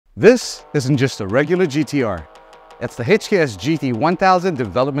This isn't just a regular GTR. It's the HKS GT1000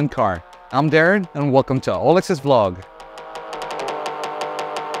 development car. I'm Darren and welcome to All Access Vlog.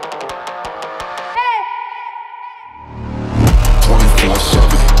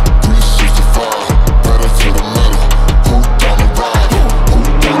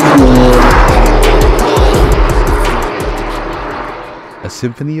 A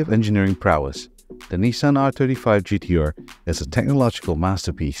symphony of engineering prowess, the Nissan R35 GTR is a technological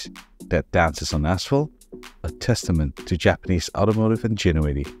masterpiece that dances on asphalt, a testament to Japanese automotive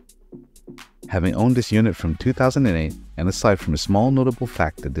ingenuity. Having owned this unit from 2008, and aside from a small notable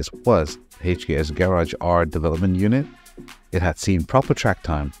fact that this was the HKS Garage R development unit, it had seen proper track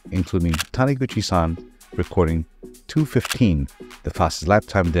time, including Taniguchi-san recording 2:15, the fastest lap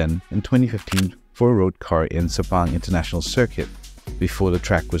time then in 2015 for a road car in Sepang International Circuit, before the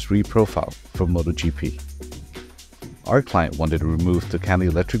track was reprofiled for MotoGP. Our client wanted to remove the candy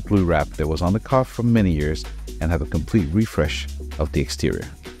electric blue wrap that was on the car for many years and have a complete refresh of the exterior.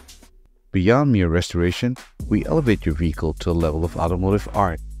 Beyond mere restoration, we elevate your vehicle to a level of automotive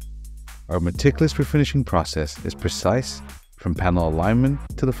art. Our meticulous refinishing process is precise, from panel alignment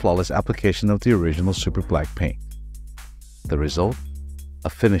to the flawless application of the original super black paint. The result? A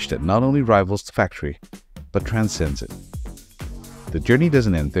finish that not only rivals the factory, but transcends it. The journey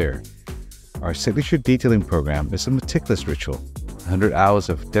doesn't end there. Our signature detailing program is a meticulous ritual, 100 hours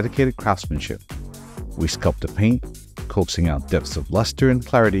of dedicated craftsmanship. We sculpt the paint, coaxing out depths of luster and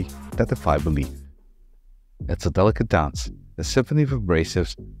clarity that defy belief. It's a delicate dance, a symphony of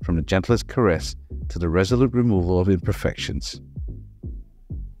abrasives from the gentlest caress to the resolute removal of imperfections.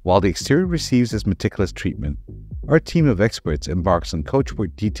 While the exterior receives this meticulous treatment, our team of experts embarks on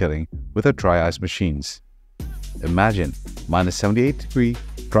coachwork detailing with our dry ice machines. Imagine minus 78-degree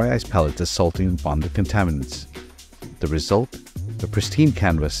dry ice pellets assaulting bonded contaminants. The result? A pristine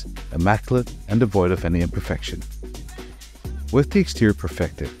canvas, immaculate and devoid of any imperfection. With the exterior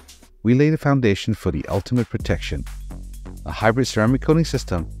perfected, we lay the foundation for the ultimate protection. A hybrid ceramic coating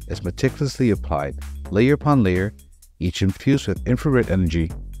system is meticulously applied, layer upon layer, each infused with infrared energy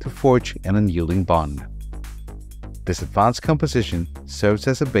to forge an unyielding bond. This advanced composition serves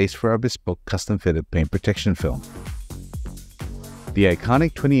as a base for our bespoke custom-fitted paint protection film. The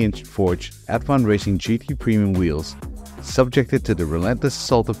iconic 20-inch forged Advan Racing GT Premium wheels, subjected to the relentless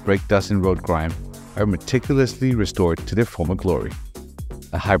assault of brake dust and road grime, are meticulously restored to their former glory.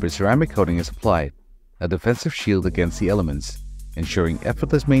 A hybrid ceramic coating is applied, a defensive shield against the elements, ensuring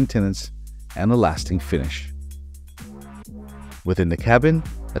effortless maintenance and a lasting finish. Within the cabin,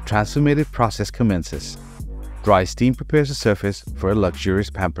 a transformative process commences. Dry steam prepares the surface for a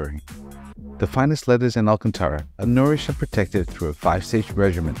luxurious pampering. The finest leathers and Alcantara are nourished and protected through a 5-stage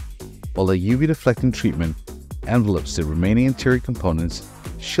regimen, while a UV deflecting treatment envelopes the remaining interior components,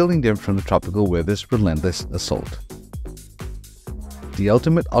 shielding them from the tropical weather's relentless assault. The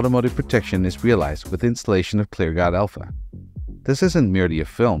ultimate automotive protection is realized with the installation of ClearGuard Alpha. This isn't merely a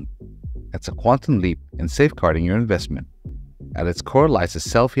film, it's a quantum leap in safeguarding your investment. At its core lies a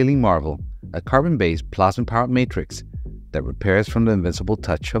self-healing marvel, a carbon-based plasma-powered matrix that repairs from the invincible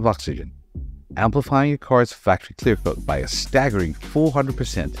touch of oxygen, amplifying your car's factory clear coat by a staggering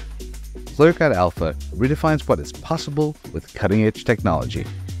 400%. ClearGuard Alpha redefines what is possible with cutting-edge technology.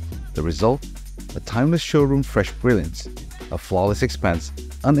 The result? A timeless showroom fresh brilliance, a flawless expanse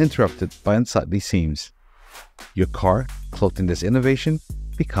uninterrupted by unsightly seams. Your car, cloaked in this innovation,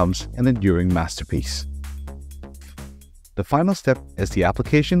 becomes an enduring masterpiece. The final step is the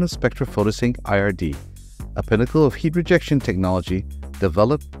application of Spectra PhotoSync IRD, a pinnacle of heat rejection technology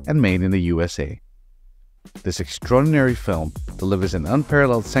developed and made in the USA. This extraordinary film delivers an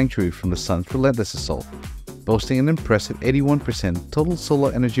unparalleled sanctuary from the sun's relentless assault, boasting an impressive 81% total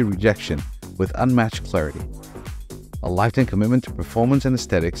solar energy rejection with unmatched clarity. A lifetime commitment to performance and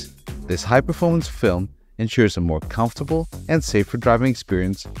aesthetics, this high-performance film ensures a more comfortable and safer driving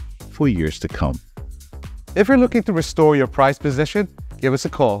experience for years to come. If you're looking to restore your prized possession, give us a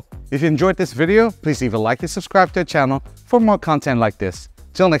call. If you enjoyed this video, please leave a like and subscribe to our channel for more content like this.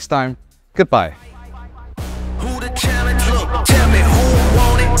 Till next time, goodbye.